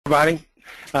everybody.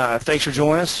 Thanks for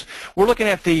joining us. We're looking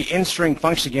at the Instring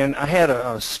function again. I had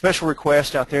a special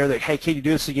request out there that, hey, can you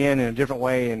do this again in a different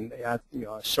way? And I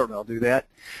certainly I'll do that.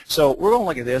 So we're going to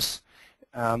look at this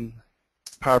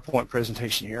PowerPoint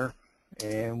presentation here,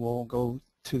 and we'll go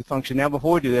to the function. Now,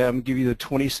 before we do that, I'm going to give you the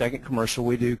 20-second commercial.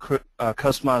 We do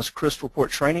customized CRISP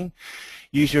report training.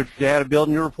 Use your data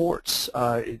building your reports.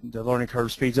 The learning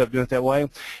curve speeds up doing it that way.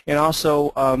 And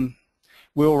also,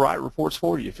 we'll write reports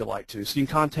for you if you'd like to. So you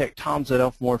can contact Tom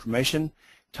Zedell for more information.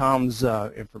 Tom's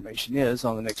information is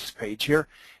on the next page here.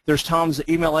 There's Tom's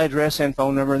email address and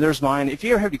phone number, and there's mine. If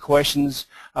you ever have any questions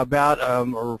about a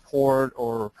report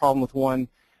or a problem with one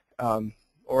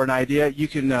or an idea, you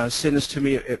can send this to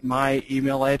me at my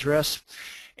email address.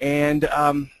 And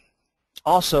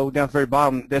also, down at the very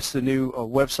bottom, that's the new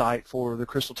website for the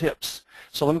Crystal Tips.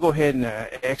 So let me go ahead and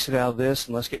exit out of this,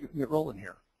 and let's get rolling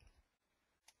here.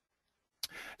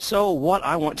 So what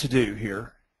I want to do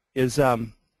here is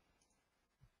I'm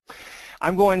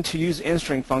going to use the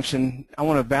Instring function. I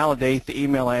want to validate the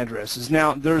email addresses.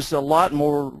 Now, there's a lot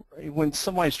more. When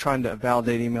somebody's trying to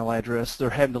validate email address,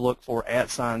 they're having to look for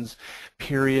 @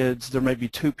 periods. There may be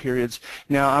 2 periods.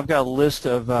 Now, I've got a list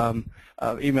of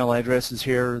email addresses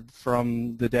here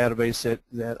from the database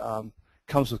that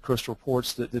comes with Crystal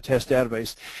Reports, the test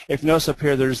database. If you notice up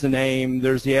here, there's the name,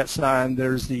 there's the @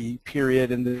 there's the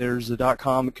period, and there's the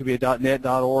 .com. It could be a .net,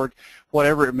 .org,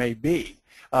 whatever it may be.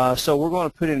 So we're going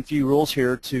to put in a few rules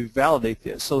here to validate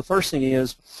this. So the first thing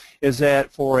is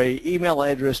that for an email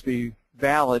address to be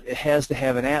valid, it has to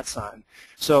have an @.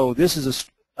 So this is a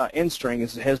Instring.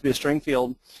 It has to be a string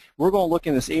field. We're going to look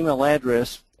in this email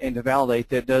address and to validate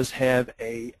that it does have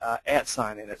a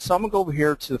 @ in it. So I'm going to go over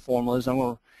here to the formulas. I'm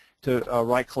going to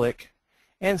right-click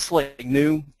and select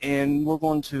New, and I'm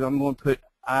going to put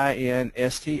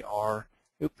INSTR.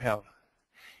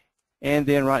 And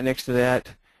then right next to that,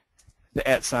 the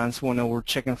 @ so we'll know we're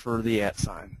checking for the @.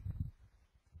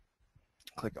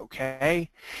 Click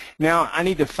OK. Now I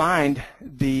need to find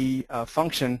the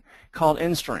function called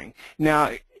Instring.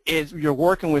 Now you're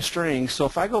working with strings, so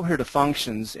if I go over here to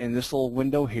Functions in this little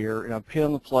window here, and I hit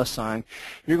on the plus sign,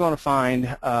 you're going to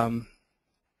find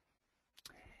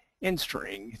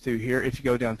Instring through here. If you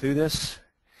go down through this,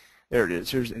 there it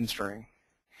is. Here's Instring.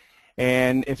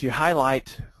 And if you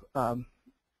highlight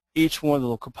each one of the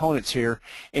little components here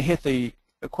and hit the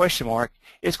question mark,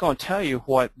 it's going to tell you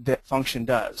what that function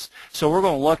does. So we're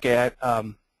going to look at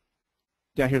down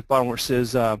here at the bottom where it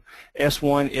says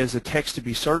S1 is a text to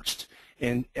be searched,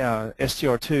 and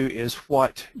STR2 is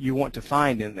what you want to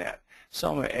find in that. So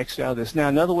I'm going to exit out of this. Now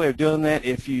another way of doing that,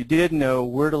 if you did know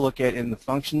where to look at in the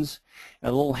functions,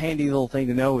 a little handy little thing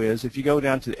to know is if you go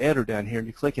down to the editor down here and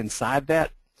you click inside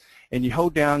that and you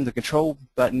hold down the control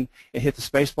button and hit the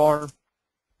space bar,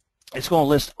 it's going to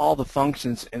list all the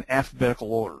functions in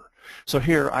alphabetical order. So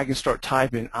here I can start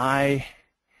typing I,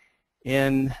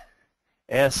 N,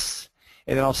 S,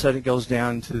 and then all of a sudden it goes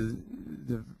down to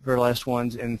the very last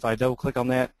ones, and if I double click on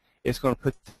that, it's going to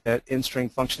put that Instring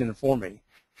function in for me.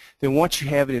 Then once you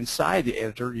have it inside the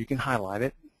editor, you can highlight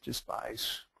it just by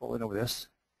scrolling over this.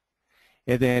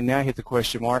 And then now hit the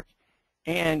question mark,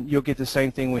 and you'll get the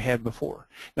same thing we had before.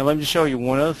 Now let me just show you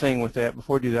one other thing with that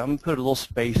before I do that. I'm going to put a little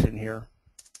space in here,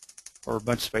 or a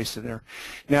bunch of space in there.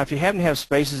 Now if you happen to have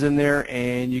spaces in there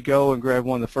and you go and grab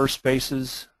one of the first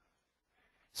spaces,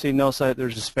 see, notice that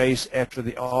there's a space after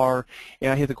the R,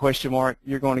 and I hit the question mark,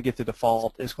 you're going to get the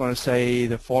default. It's going to say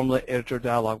the Formula Editor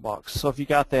dialog box. So if you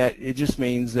got that, it just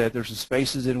means that there's some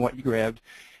spaces in what you grabbed.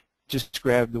 Just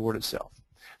grab the word itself.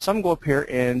 So I'm going to go up here,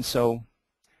 and so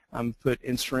I'm going to put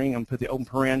Instring, I'm going to put the open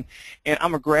paren, and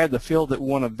I'm going to grab the field that we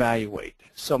want to evaluate.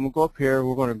 So I'm going to go up here,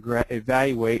 we're going to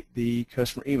evaluate the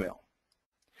customer email.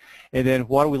 And then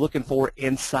what are we looking for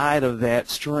inside of that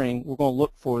string? We're going to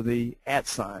look for the @.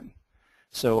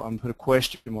 So I'm going to put a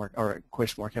question mark, or a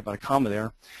question mark, how about a comma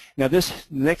there. Now this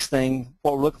next thing,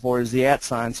 what we're looking for is the @.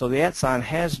 So the @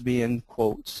 has to be in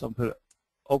quotes. So I'm going to put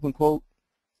open quote,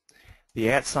 the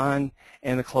 @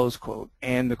 and the close quote.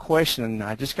 And the question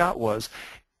I just got was,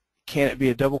 can it be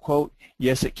a double quote?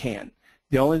 Yes, it can.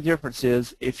 The only difference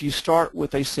is if you start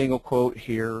with a single quote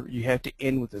here, you have to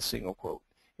end with a single quote.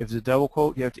 If it's a double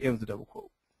quote, you have to end with a double quote.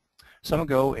 So I'm going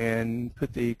to go and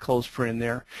put the close paren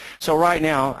there. So right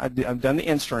now, I've done the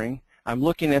Instring. I'm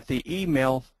looking at the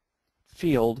email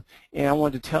field, and I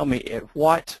want to tell me at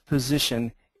what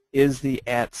position is the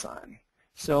 @.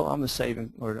 So I'm going to save,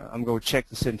 or I'm going to check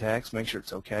the syntax, make sure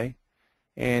it's okay.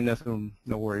 And nothing,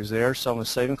 no worries there. So I'm going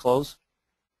to save and close.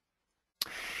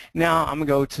 Now I'm going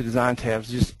to go to Design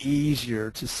tabs. It's just easier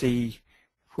to see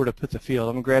where to put the field.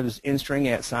 I'm going to grab this Instring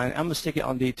 @ sign. I'm going to stick it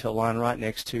on detail line right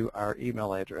next to our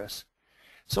email address.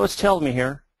 So it's telling me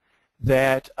here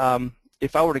that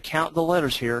if I were to count the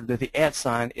letters here, that the @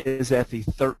 sign is at the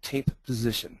 13th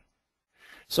position.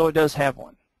 So it does have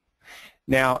one.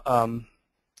 Now, I'm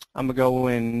going to go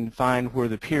and find where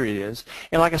the period is.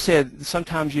 And like I said,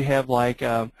 sometimes you have like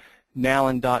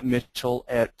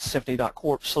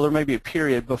Nalan.Mitchell@symphony.corp, so there may be a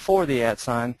period before the @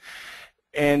 sign.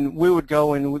 And we would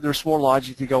go, and there's more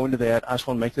logic to go into that. I just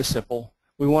want to make this simple.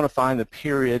 We want to find the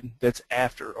period that's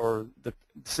after, or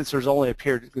since there's only a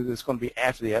period that's going to be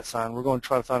after the @ sign, we're going to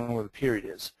try to find where the period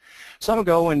is. So I'm going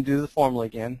to go and do the formula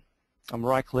again. I'm going to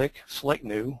right-click, select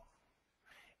New,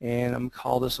 and I'm going to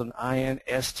call this an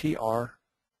INSTR.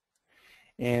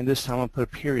 And this time I'm going to put a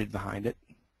period behind it.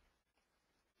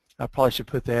 I probably should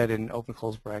put that in open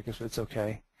close brackets, but it's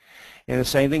okay. And the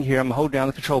same thing here. I'm going to hold down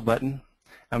the control button.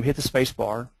 I'm going to hit the space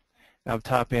bar. I'll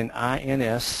type in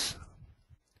INS,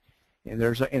 and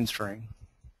there's an Instring.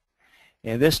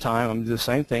 And this time I'm going to do the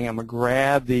same thing. I'm going to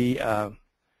grab the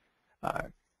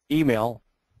email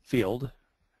field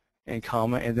and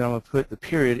comma, and then I'm going to put the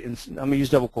period in. I'm going to use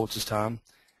double quotes this time,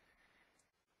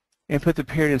 and put the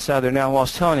period inside there. Now, I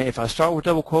was telling you, if I start with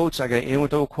double quotes, I got to end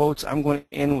with double quotes. I'm going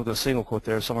to end with a single quote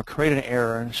there. So I'm going to create an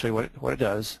error and show you what it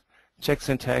does. Check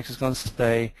syntax is going to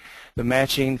say the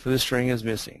matching for this string is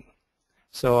missing.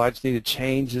 So I just need to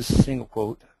change this single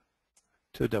quote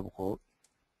to a double quote.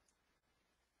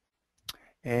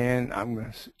 And I'm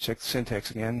going to check the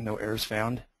syntax again. No errors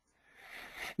found.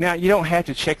 Now, you don't have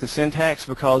to check the syntax,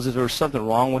 because if there's something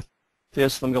wrong with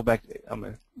this, let me go back. I'm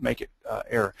going to make it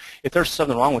error. If there's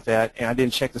something wrong with that and I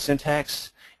didn't check the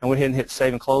syntax and went ahead and hit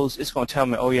save and close, it's going to tell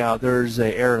me, oh yeah, there's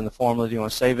an error in the formula. Do you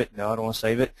want to save it? No, I don't want to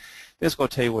save it. It's going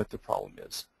to tell you what the problem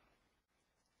is.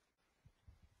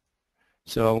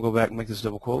 So I'll go back and make this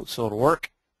double quote so it'll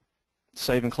work.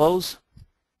 Save and close.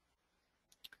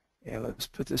 And let's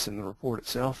put this in the report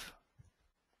itself.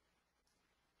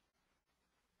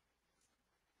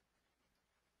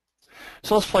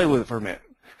 So let's play with it for a minute,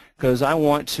 because I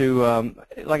want to,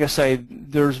 like I say,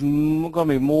 there's going to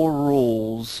be more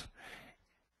rules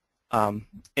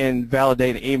in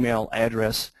validating an email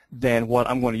address than what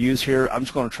I'm going to use here. I'm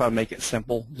just going to try to make it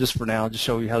simple just for now, just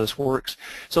show you how this works.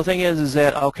 So the thing is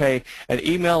that, okay, an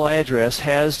email address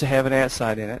has to have an @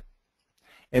 sign in it,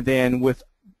 and then with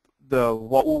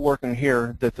what we're working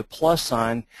here, that the plus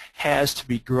sign has to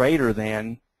be greater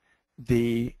than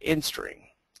the Instring,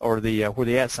 or the where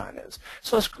the @ sign is.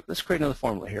 So let's create another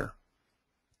formula here.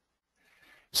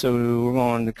 So we're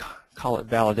going to call it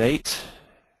validate.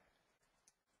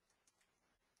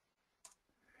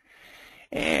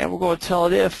 And we're going to tell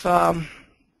it if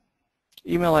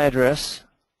email address,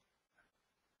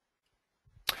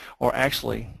 or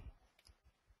actually,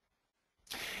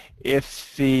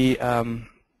 if the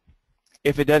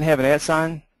if it doesn't have an @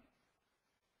 sign,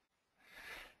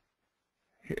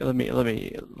 here, let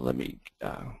me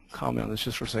comment on this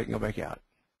just for a second. Go back out.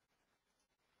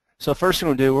 So first thing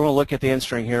we'll do, we're going to look at the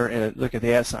Instring here and look at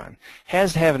the @ sign.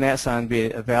 Has to have an @ sign to be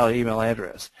a valid email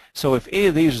address. So if any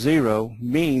of these are 0,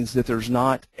 means that there's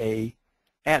not a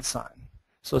 @ sign.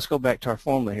 So let's go back to our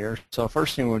formula here. So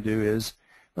first thing we're going to do is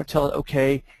we're going to tell it,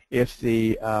 okay, if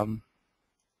the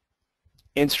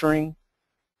Instring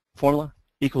formula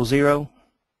equals 0,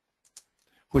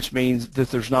 which means that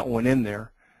there's not one in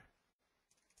there,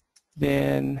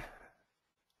 then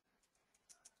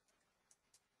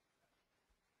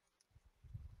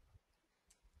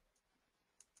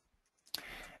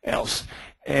else.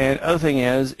 And other thing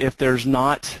is, if there's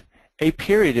not a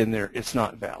period in there, it's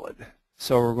not valid.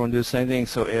 So we're going to do the same thing.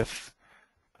 So if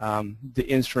the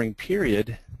Instring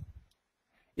period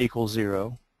equals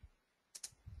 0,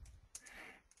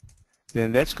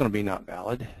 then that's going to be not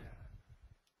valid.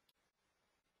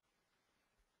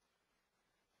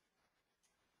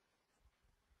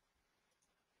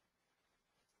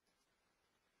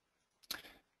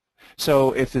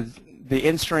 So if the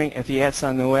Instring, if the @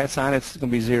 sign, no @ sign, it's going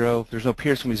to be 0. If there's no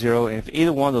period, it's going to be 0. And if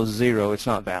either one of those is 0, it's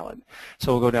not valid.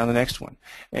 So we'll go down to the next one.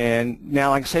 And now,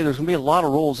 like I say, there's going to be a lot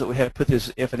of rules that we have to put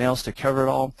this if and else to cover it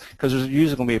all, because there's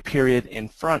usually going to be a period in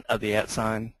front of the @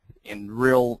 sign in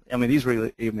real, I mean, these are real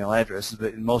email addresses,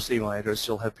 but in most email addresses,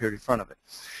 you'll have a period in front of it.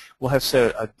 We'll have to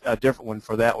set a different one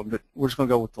for that one, but we're just going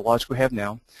to go with the logic we have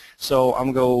now. So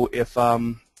I'm going to go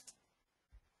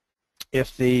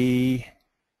if the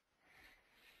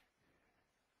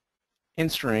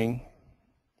Instring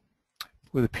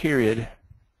with a period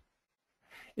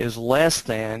is less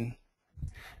than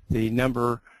the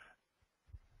number,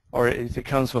 or if it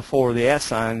comes before the @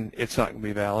 sign, it's not going to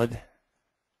be valid.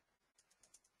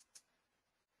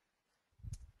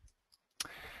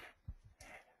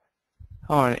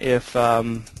 on if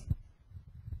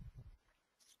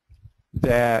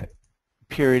that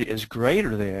period is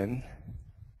greater than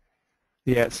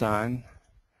the @ sign,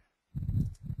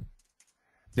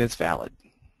 then it's valid.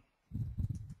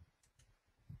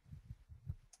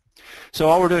 So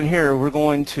all we're doing here, we're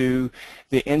going to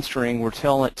the Instring, we're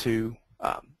telling it to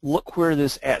look where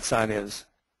this @ sign is.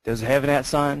 Does it have an @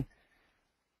 sign?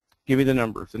 Give me the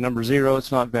number. If the number is 0,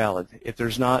 it's not valid. If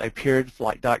there's not a period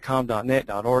like .com, .net,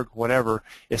 .org, whatever,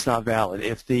 it's not valid.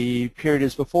 If the period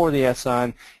is before the @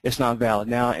 sign, it's not valid.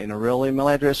 Now, in a real email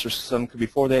address or something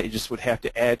before that, you just would have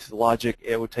to add to the logic.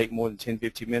 It would take more than 10,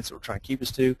 15 minutes that we're trying to keep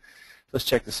us to. Let's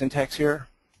check the syntax here.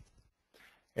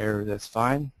 Error, that's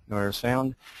fine. No errors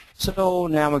found. So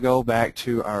now I'm going to go back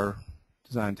to our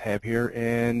design tab here,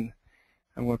 and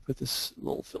I'm going to put this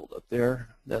little field up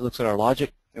there that looks at our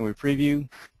logic, and we preview.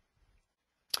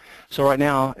 So right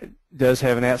now, it does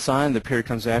have an @ sign. The period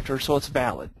comes after, so it's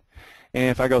valid. And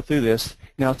if I go through this,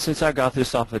 now since I got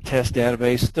this off of a test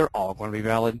database, they're all going to be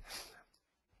valid,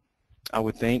 I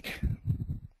would think.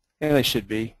 And they should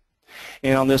be.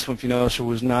 And on this one, if you notice, there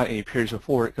was not any periods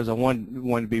before it because I wanted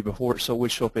one to be before it, so it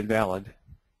would show up invalid.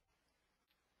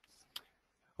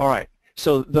 All right.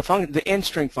 So the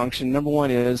Instring function, number one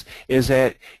is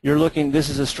that you're looking, this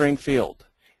is a string field.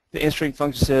 The Instring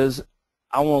function says,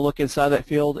 I want to look inside that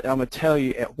field, and I'm going to tell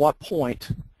you at what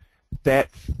point that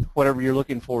whatever you're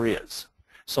looking for is.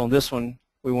 So on this one,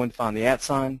 we want to find the @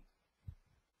 sign.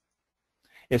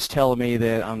 It's telling me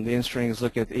that the Instring is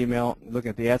looking at the email, looking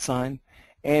at the @ sign,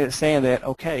 and it's saying that,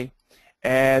 okay,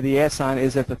 the @ sign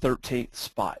is at the 13th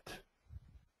spot.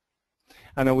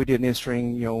 I know we did an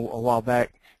Instring, a while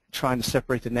back, trying to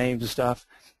separate the names and stuff,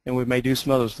 and we may do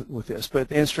some others with this. But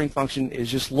the Instring function is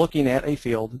just looking at a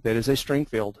field that is a string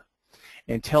field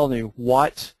and telling you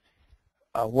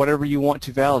whatever you want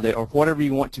to validate or whatever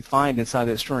you want to find inside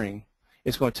that string,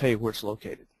 it's going to tell you where it's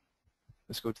located.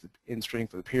 Let's go to the Instring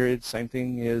for the period. Same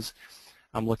thing is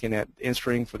I'm looking at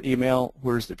Instring for the email.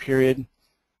 Where's the period?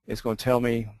 It's going to tell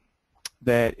me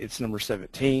that it's number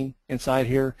 17 inside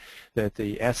here, that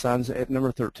the @ sign's at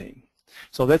number 13.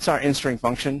 So that's our Instring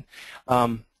function.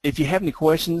 If you have any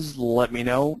questions, let me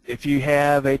know. If you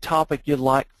have a topic you'd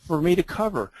like for me to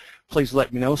cover, please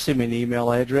let me know. Send me an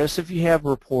email address. If you have a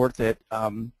report that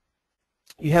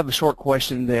you have a short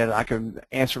question that I can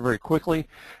answer very quickly,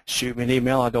 shoot me an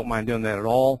email. I don't mind doing that at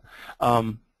all.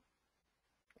 The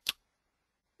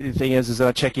thing is that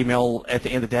I check email at the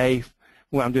end of the day.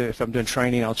 If I'm doing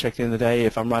training, I'll check at the end of the day.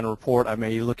 If I'm writing a report, I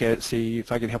may look at it, see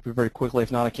if I can help you very quickly.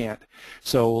 If not, I can't.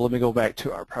 So let me go back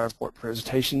to our PowerPoint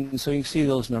presentation so you can see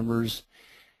those numbers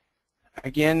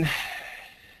again.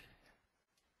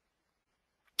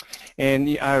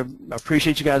 And I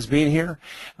appreciate you guys being here.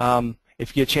 If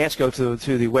you get a chance, go to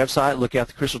the website, look at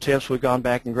the crystal tips. We've gone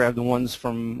back and grabbed the ones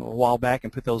from a while back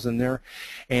and put those in there.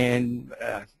 And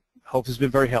hope it's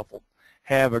been very helpful.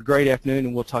 Have a great afternoon,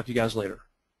 and we'll talk to you guys later.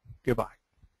 Goodbye.